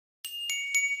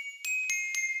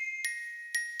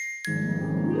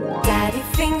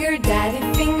daddy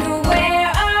finger, where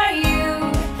are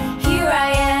you? Here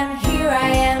I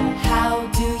am, how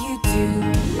do you do?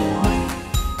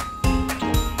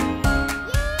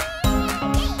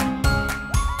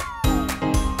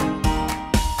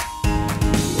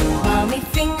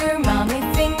 Mommy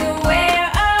finger,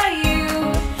 where are you?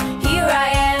 Here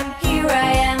I am,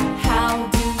 how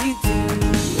do you do?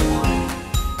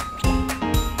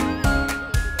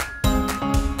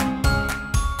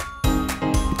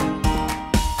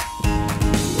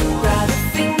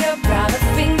 Brother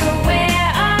finger,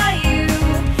 where are you?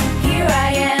 Here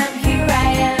I am,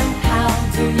 how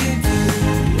do you do?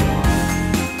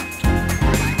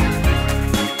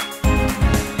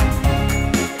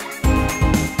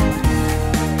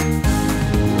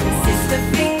 Sister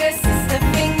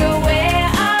finger, where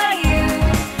are you?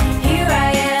 Here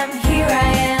I am,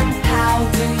 how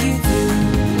do you do?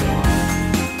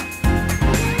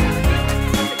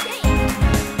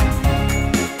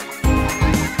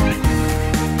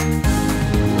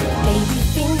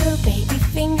 Baby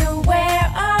finger, where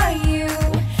are you?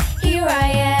 Here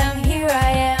I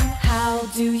am, how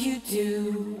do you do?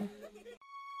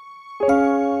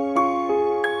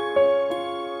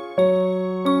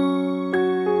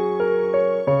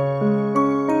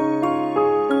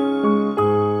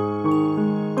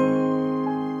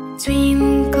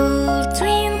 Twinkle,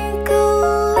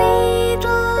 twinkle,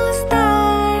 little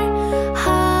star,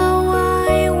 how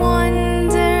I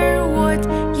wonder what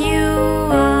you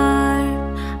are.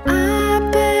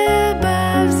 Up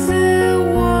above the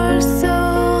world so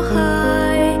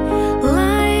high,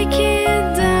 like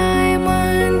a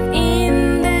diamond in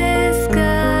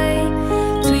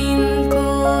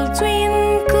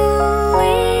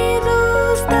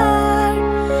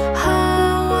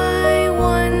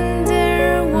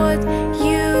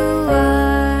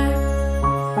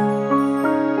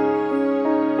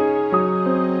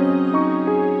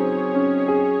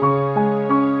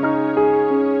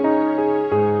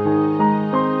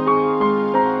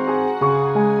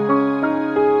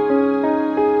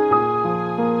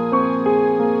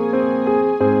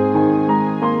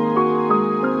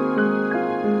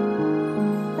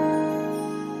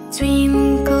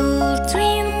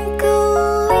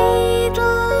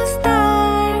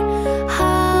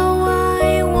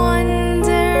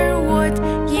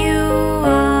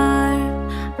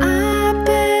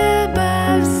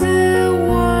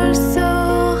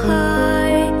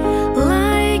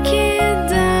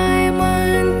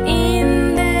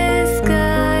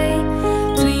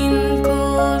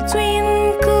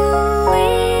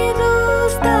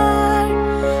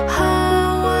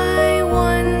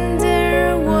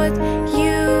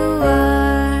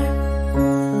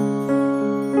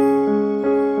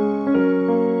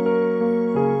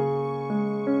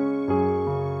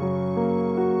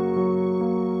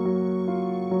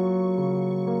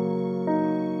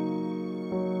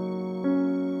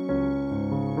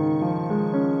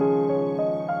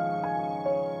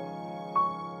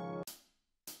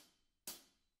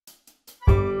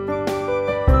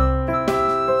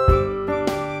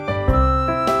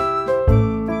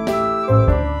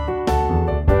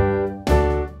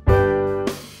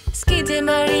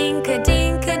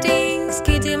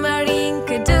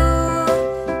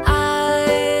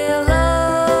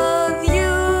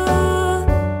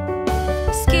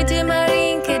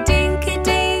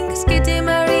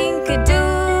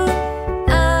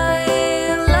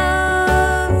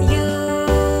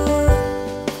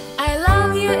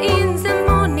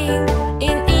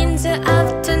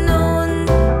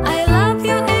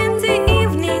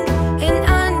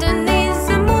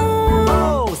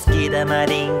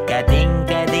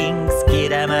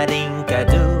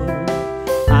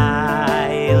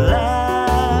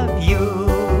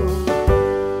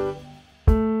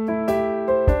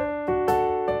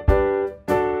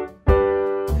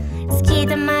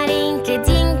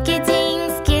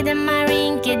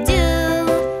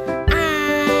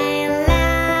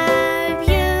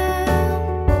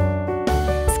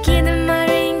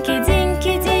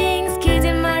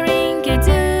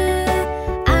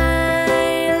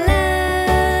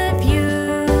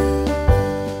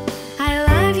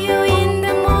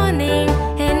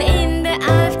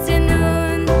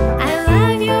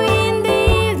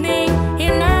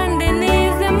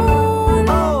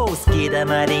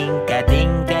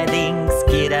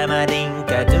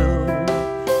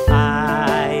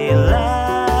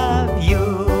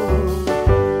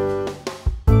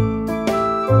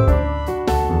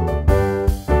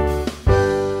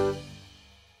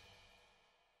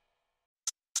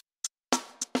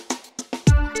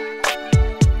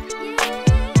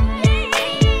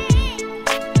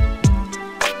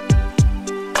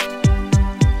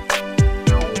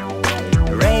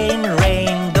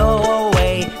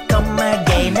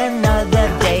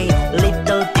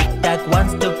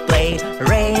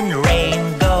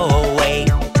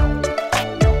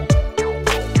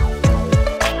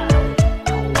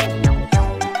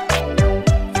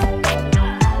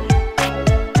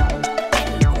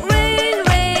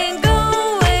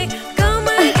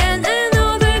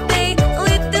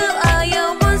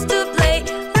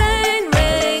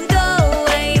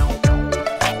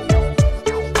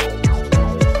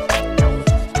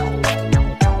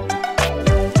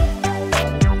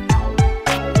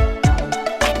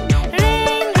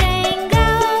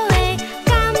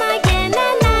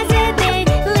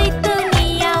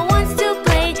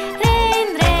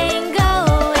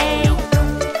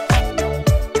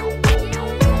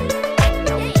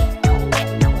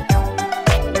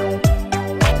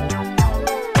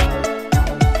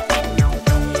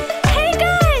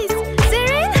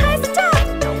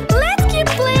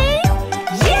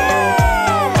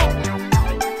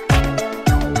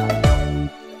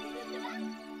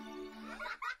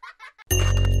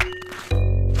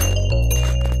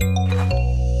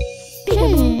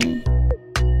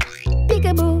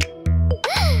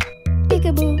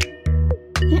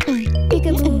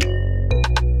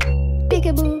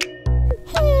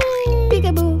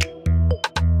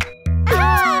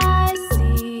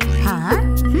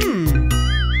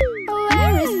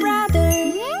Where is brother?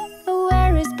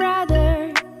 Where is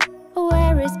brother?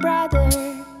 Where is brother?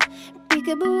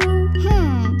 Peekaboo.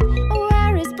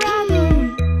 Where is brother?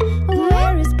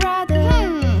 Where is brother?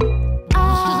 I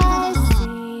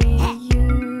see you.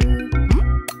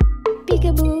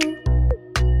 Peekaboo.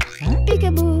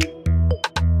 Peekaboo.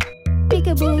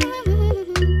 Peekaboo.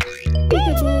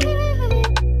 Peekaboo.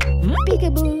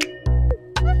 Peekaboo.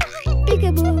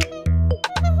 Peekaboo.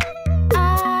 I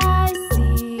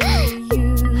see you.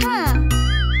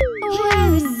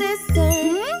 Where is sister?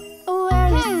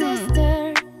 Where is sister?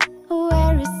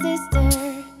 Where is sister?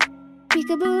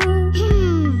 Peekaboo.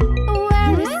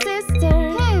 Where is sister?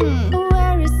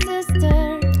 Where is sister?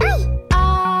 I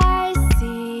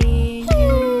see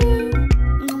you.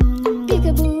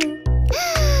 Peekaboo.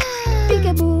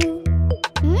 Peekaboo.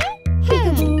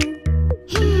 Peekaboo.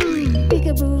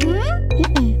 Peekaboo.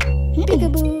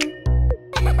 Peekaboo.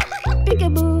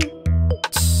 Peekaboo.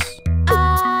 I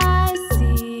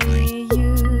see you.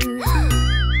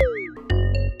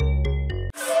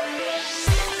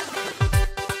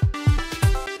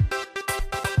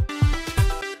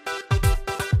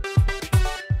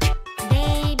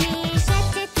 Baby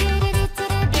shark doo doo doo doo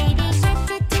doo, baby shark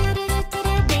doo doo doo doo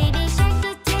doo, baby shark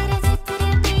doo doo doo doo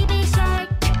doo, baby shark.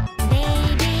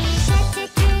 Baby shark doo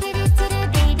doo doo doo doo,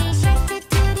 baby shark doo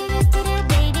doo doo doo doo,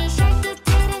 baby shark doo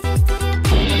doo doo doo doo,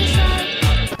 baby shark.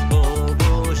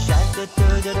 Bobo shark doo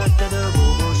doo doo doo doo,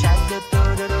 bobo shark doo doo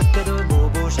doo doo doo,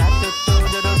 bobo shark doo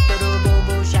doo doo doo doo,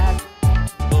 bobo shark.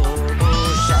 Bobo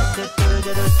shark doo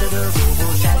doo doo doo doo, bobo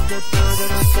shark doo doo doo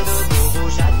doo doo, bobo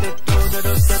shark doo doo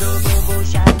doo doo doo, bobo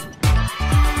shark.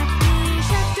 Happy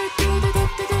shark doo doo doo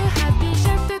doo doo,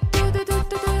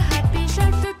 happy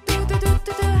shark doo doo doo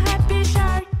doo doo, happy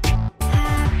shark.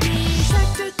 Happy shark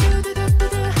doo doo doo doo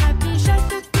doo, happy shark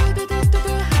doo doo doo doo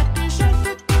doo, happy shark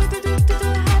doo doo doo doo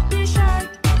doo, happy shark.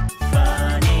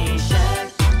 Funny shark,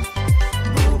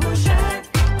 bobo shark,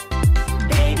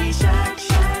 baby shark,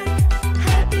 shark,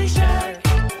 happy shark,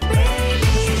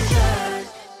 baby shark.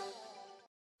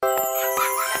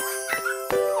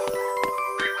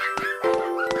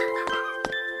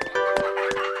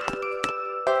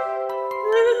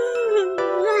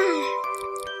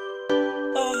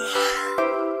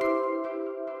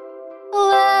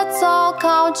 Let's all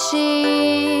count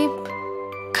sheep.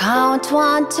 Count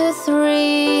 1, 2,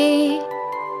 3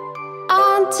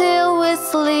 until we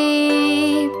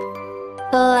sleep.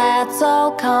 Let's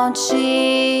all count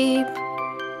sheep.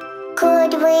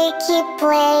 Could we keep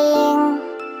playing?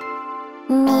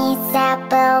 Miss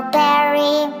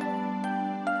Appleberry.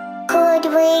 Could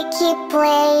we keep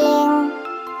playing?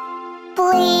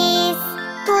 Please,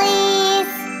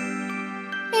 please.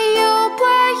 You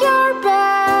play your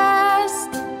best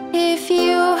if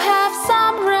you have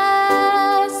some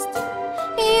rest.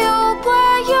 You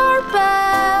play your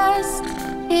best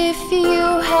if you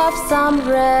have some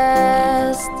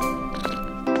rest.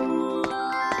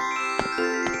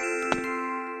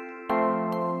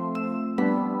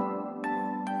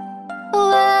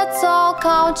 Let's all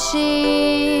count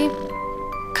sheep.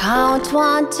 Count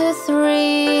 1, 2,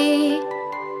 3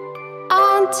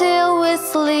 until we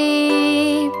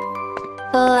sleep.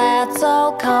 Let's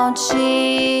all count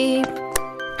sheep.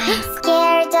 I'm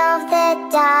scared of the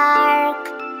dark,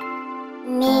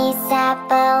 Miss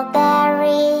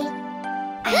Appleberry.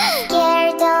 I'm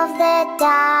scared of the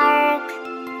dark.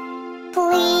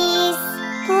 Please,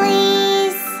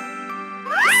 please.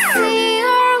 See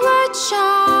our light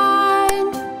shine.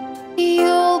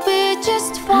 You'll be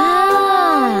just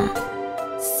fine.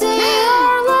 See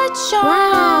our light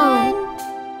shine.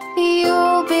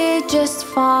 You'll be just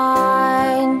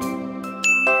fine.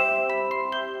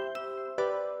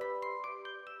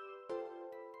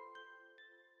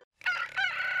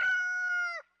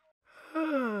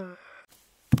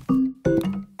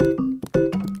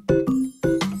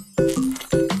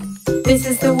 This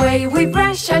is the way we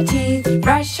brush our teeth,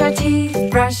 brush our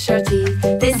teeth, brush our teeth.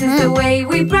 This is the way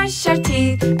we brush our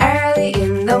teeth early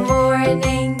in the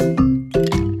morning.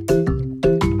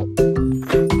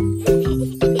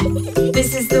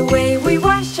 This is the way we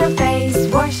wash our face,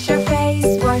 wash our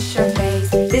face, wash our face.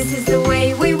 This is the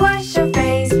way we wash our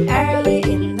face early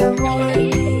in the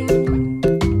morning.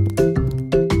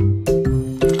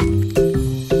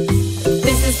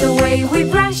 This is the way we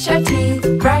brush our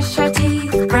teeth, brush our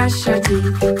teeth, brush our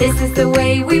teeth. This is the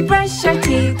way we brush our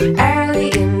teeth